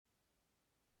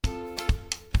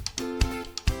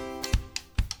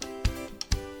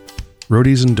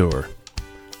Roadies Endure,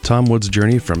 Tom Wood's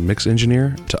Journey from Mix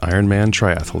Engineer to Ironman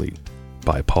Triathlete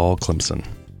by Paul Klimson.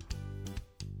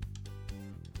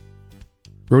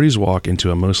 Roadies walk into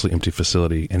a mostly empty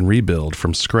facility and rebuild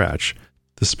from scratch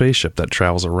the spaceship that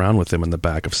travels around with them in the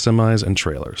back of semis and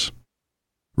trailers.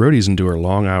 Roadies endure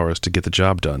long hours to get the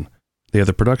job done. They have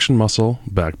the production muscle,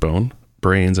 backbone,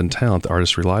 brains, and talent the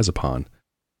artist relies upon.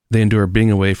 They endure being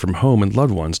away from home and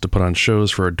loved ones to put on shows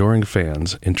for adoring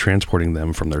fans and transporting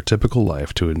them from their typical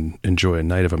life to enjoy a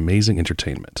night of amazing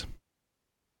entertainment.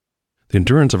 The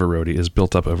endurance of a roadie is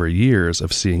built up over years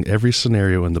of seeing every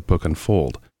scenario in the book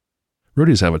unfold.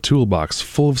 Roadies have a toolbox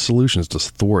full of solutions to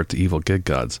thwart the evil gig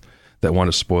gods that want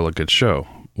to spoil a good show.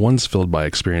 One's filled by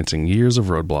experiencing years of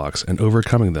roadblocks and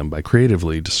overcoming them by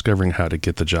creatively discovering how to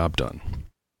get the job done.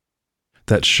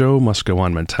 That show must go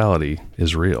on mentality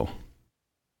is real.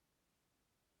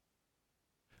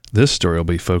 This story will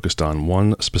be focused on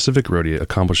one specific roadie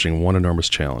accomplishing one enormous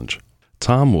challenge.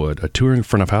 Tom Wood, a touring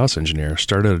front-of-house engineer,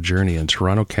 started a journey in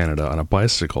Toronto, Canada on a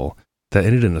bicycle that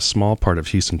ended in a small part of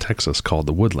Houston, Texas called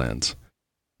the Woodlands.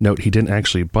 Note, he didn't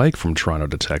actually bike from Toronto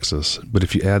to Texas, but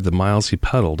if you add the miles he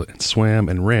pedaled and swam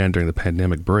and ran during the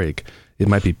pandemic break, it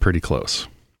might be pretty close.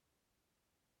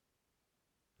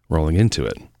 Rolling into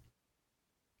it.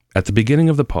 At the beginning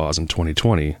of the pause in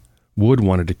 2020, Wood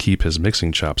wanted to keep his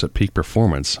mixing chops at peak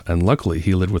performance, and luckily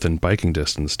he lived within biking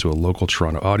distance to a local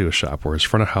Toronto audio shop where his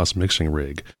front-of-house mixing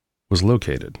rig was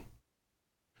located.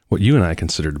 What you and I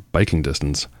considered biking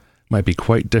distance might be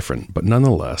quite different, but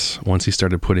nonetheless, once he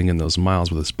started putting in those miles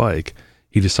with his bike,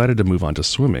 he decided to move on to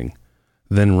swimming,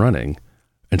 then running,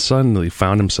 and suddenly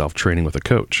found himself training with a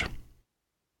coach.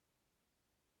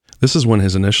 This is when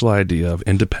his initial idea of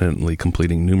independently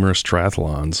completing numerous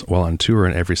triathlons while on tour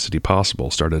in every city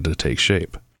possible started to take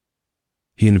shape.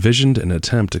 He envisioned an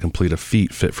attempt to complete a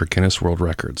feat fit for Guinness World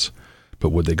Records,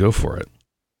 but would they go for it?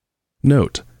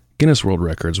 Note, Guinness World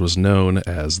Records was known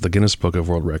as the Guinness Book of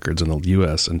World Records in the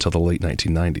US until the late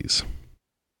 1990s.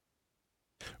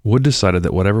 Wood decided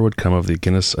that whatever would come of the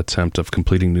Guinness attempt of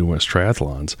completing numerous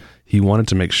triathlons, he wanted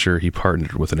to make sure he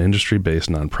partnered with an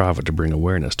industry-based nonprofit to bring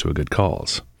awareness to a good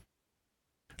cause.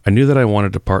 I knew that I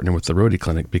wanted to partner with the Roadie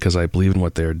Clinic because I believe in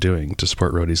what they are doing to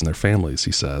support roadies and their families,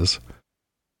 he says.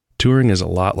 Touring is a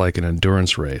lot like an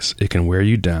endurance race. It can wear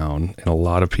you down, and a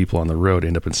lot of people on the road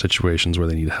end up in situations where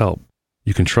they need help.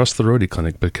 You can trust the Roadie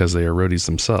Clinic because they are roadies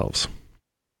themselves.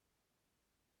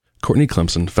 Courtney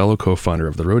Klimson, fellow co-founder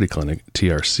of the Roadie Clinic,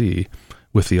 TRC,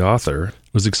 with the author,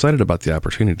 was excited about the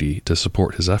opportunity to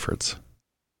support his efforts.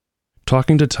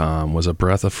 Talking to Tom was a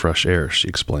breath of fresh air, she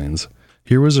explains.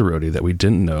 Here was a roadie that we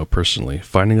didn't know personally,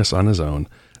 finding us on his own,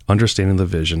 understanding the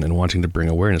vision, and wanting to bring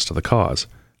awareness to the cause.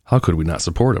 How could we not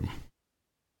support him?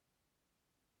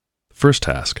 First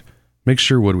task, make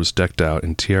sure Wood was decked out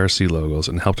in TRC logos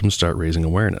and helped him start raising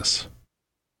awareness.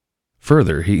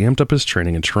 Further, he amped up his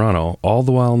training in Toronto, all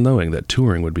the while knowing that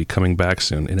touring would be coming back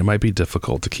soon and it might be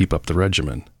difficult to keep up the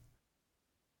regimen.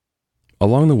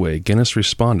 Along the way, Guinness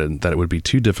responded that it would be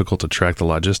too difficult to track the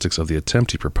logistics of the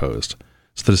attempt he proposed,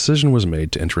 so the decision was made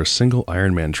to enter a single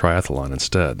Ironman triathlon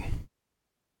instead.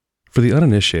 For the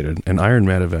uninitiated, an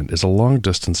Ironman event is a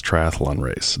long-distance triathlon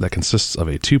race that consists of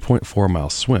a 2.4-mile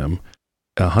swim,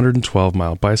 a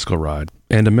 112-mile bicycle ride,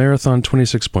 and a marathon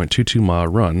 26.22-mile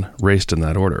run raced in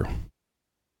that order.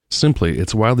 Simply,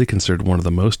 it's widely considered one of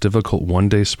the most difficult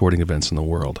one-day sporting events in the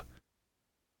world.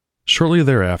 Shortly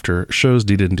thereafter, shows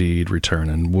did indeed return,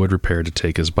 and Wood prepared to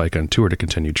take his bike on tour to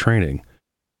continue training.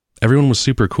 Everyone was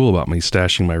super cool about me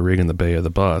stashing my rig in the bay of the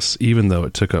bus, even though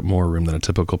it took up more room than a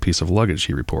typical piece of luggage,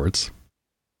 he reports.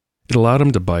 It allowed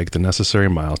him to bike the necessary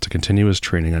miles to continue his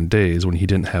training on days when he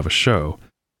didn't have a show,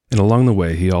 and along the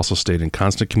way he also stayed in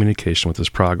constant communication with his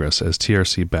progress as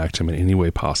TRC backed him in any way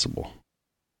possible.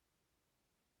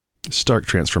 Stark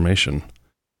transformation.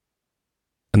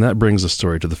 And that brings the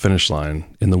story to the finish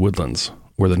line in the Woodlands,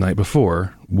 where the night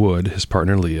before, Wood, his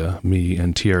partner Leah, me,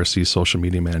 and TRC social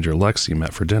media manager Lexi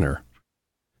met for dinner.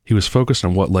 He was focused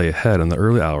on what lay ahead in the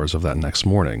early hours of that next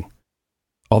morning.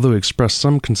 Although he expressed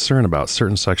some concern about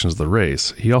certain sections of the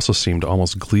race, he also seemed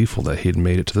almost gleeful that he had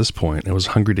made it to this point and was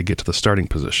hungry to get to the starting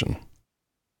position.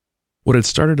 What had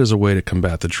started as a way to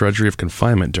combat the drudgery of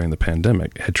confinement during the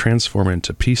pandemic had transformed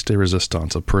into piece de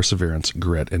resistance of perseverance,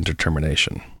 grit, and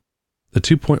determination. The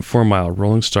 2.4-mile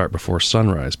rolling start before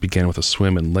sunrise began with a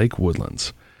swim in Lake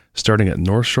Woodlands, starting at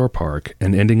North Shore Park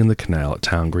and ending in the canal at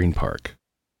Town Green Park.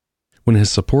 When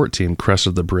his support team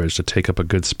crested the bridge to take up a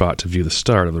good spot to view the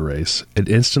start of the race, it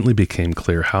instantly became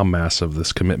clear how massive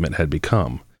this commitment had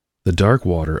become. The dark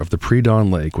water of the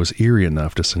pre-dawn lake was eerie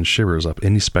enough to send shivers up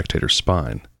any spectator's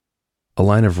spine.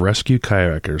 A line of rescue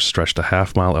kayakers stretched a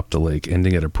half-mile up the lake,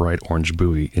 ending at a bright orange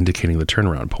buoy indicating the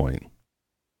turnaround point.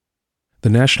 The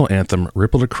national anthem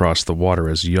rippled across the water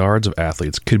as yards of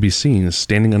athletes could be seen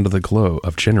standing under the glow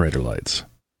of generator lights.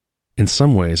 In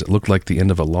some ways, it looked like the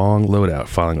end of a long loadout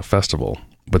following a festival,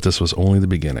 but this was only the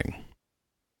beginning.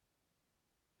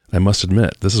 I must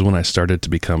admit, this is when I started to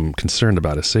become concerned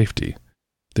about his safety.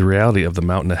 The reality of the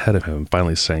mountain ahead of him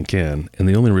finally sank in, and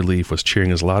the only relief was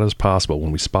cheering as loud as possible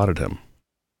when we spotted him.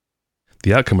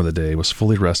 The outcome of the day was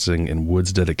fully resting in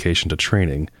Wood's dedication to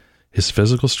training, his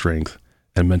physical strength,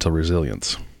 and mental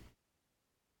resilience.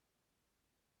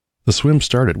 The swim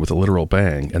started with a literal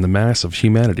bang, and the mass of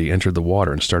humanity entered the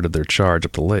water and started their charge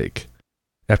up the lake.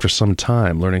 After some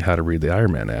time learning how to read the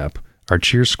Ironman app, our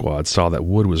cheer squad saw that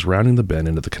Wood was rounding the bend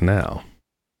into the canal.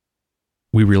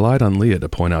 We relied on Leah to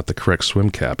point out the correct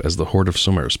swim cap as the horde of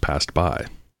swimmers passed by.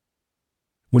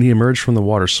 When he emerged from the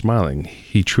water smiling,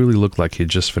 he truly looked like he had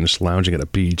just finished lounging at a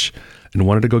beach and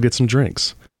wanted to go get some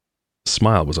drinks. The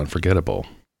smile was unforgettable.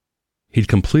 He'd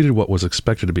completed what was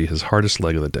expected to be his hardest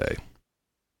leg of the day.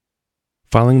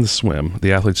 Following the swim,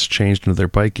 the athletes changed into their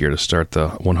bike gear to start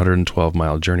the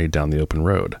 112-mile journey down the open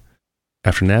road.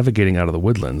 After navigating out of the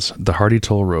woodlands, the Hardy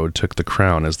Toll Road took the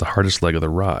crown as the hardest leg of the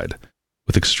ride,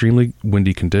 with extremely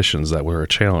windy conditions that were a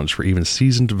challenge for even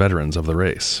seasoned veterans of the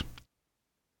race.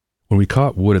 When we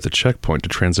caught Wood at the checkpoint to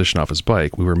transition off his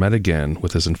bike, we were met again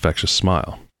with his infectious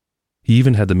smile. He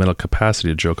even had the mental capacity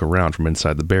to joke around from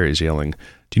inside the berries, yelling,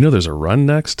 "Do you know there's a run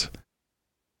next?"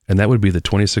 And that would be the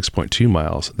 26.2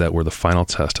 miles that were the final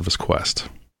test of his quest.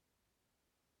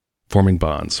 Forming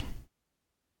bonds.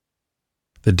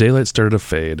 The daylight started to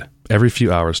fade. Every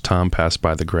few hours, Tom passed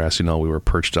by the grassy knoll we were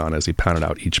perched on as he pounded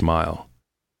out each mile.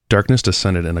 Darkness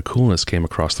descended and a coolness came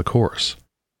across the course.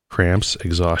 Cramps,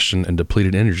 exhaustion, and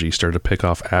depleted energy started to pick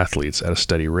off athletes at a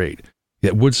steady rate,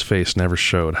 yet Wood's face never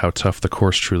showed how tough the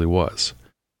course truly was.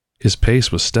 His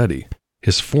pace was steady.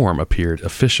 His form appeared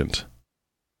efficient.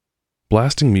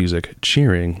 Blasting music,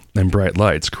 cheering, and bright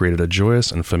lights created a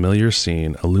joyous and familiar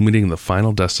scene illuminating the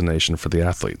final destination for the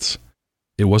athletes.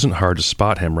 It wasn't hard to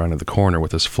spot him rounding the corner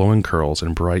with his flowing curls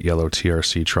and bright yellow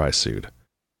TRC tri-suit.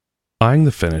 Eyeing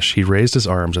the finish, he raised his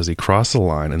arms as he crossed the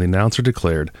line, and the announcer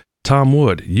declared, "Tom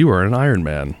Wood, you are an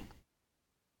Ironman."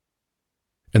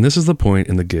 And this is the point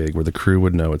in the gig where the crew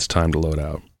would know it's time to load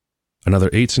out. Another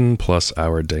 18-plus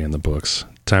hour day in the books.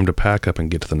 Time to pack up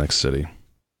and get to the next city.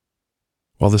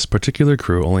 While this particular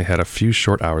crew only had a few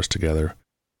short hours together,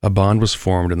 a bond was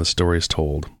formed and the stories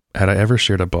told. Had I ever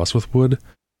shared a bus with Wood?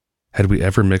 Had we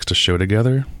ever mixed a show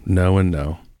together? No and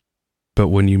no. But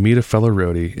when you meet a fellow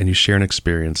roadie and you share an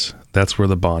experience, that's where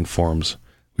the bond forms.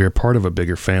 We are part of a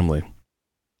bigger family.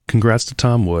 Congrats to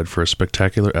Tom Wood for his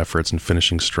spectacular efforts in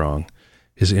finishing strong.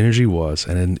 His energy was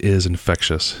and is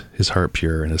infectious, his heart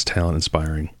pure, and his talent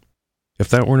inspiring. If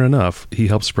that weren't enough, he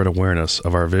helped spread awareness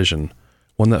of our vision,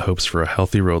 one that hopes for a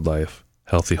healthy road life,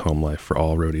 healthy home life for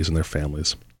all roadies and their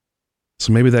families.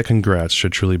 So maybe that congrats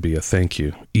should truly be a thank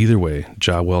you. Either way,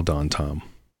 job well done, Tom.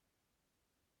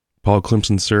 Paul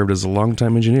Klimson served as a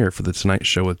longtime engineer for The Tonight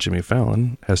Show with Jimmy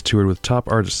Fallon, has toured with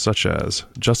top artists such as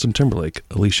Justin Timberlake,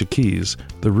 Alicia Keys,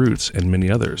 The Roots, and many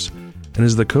others, and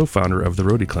is the co-founder of the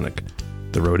Roadie Clinic,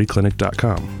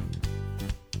 theroadieclinic.com.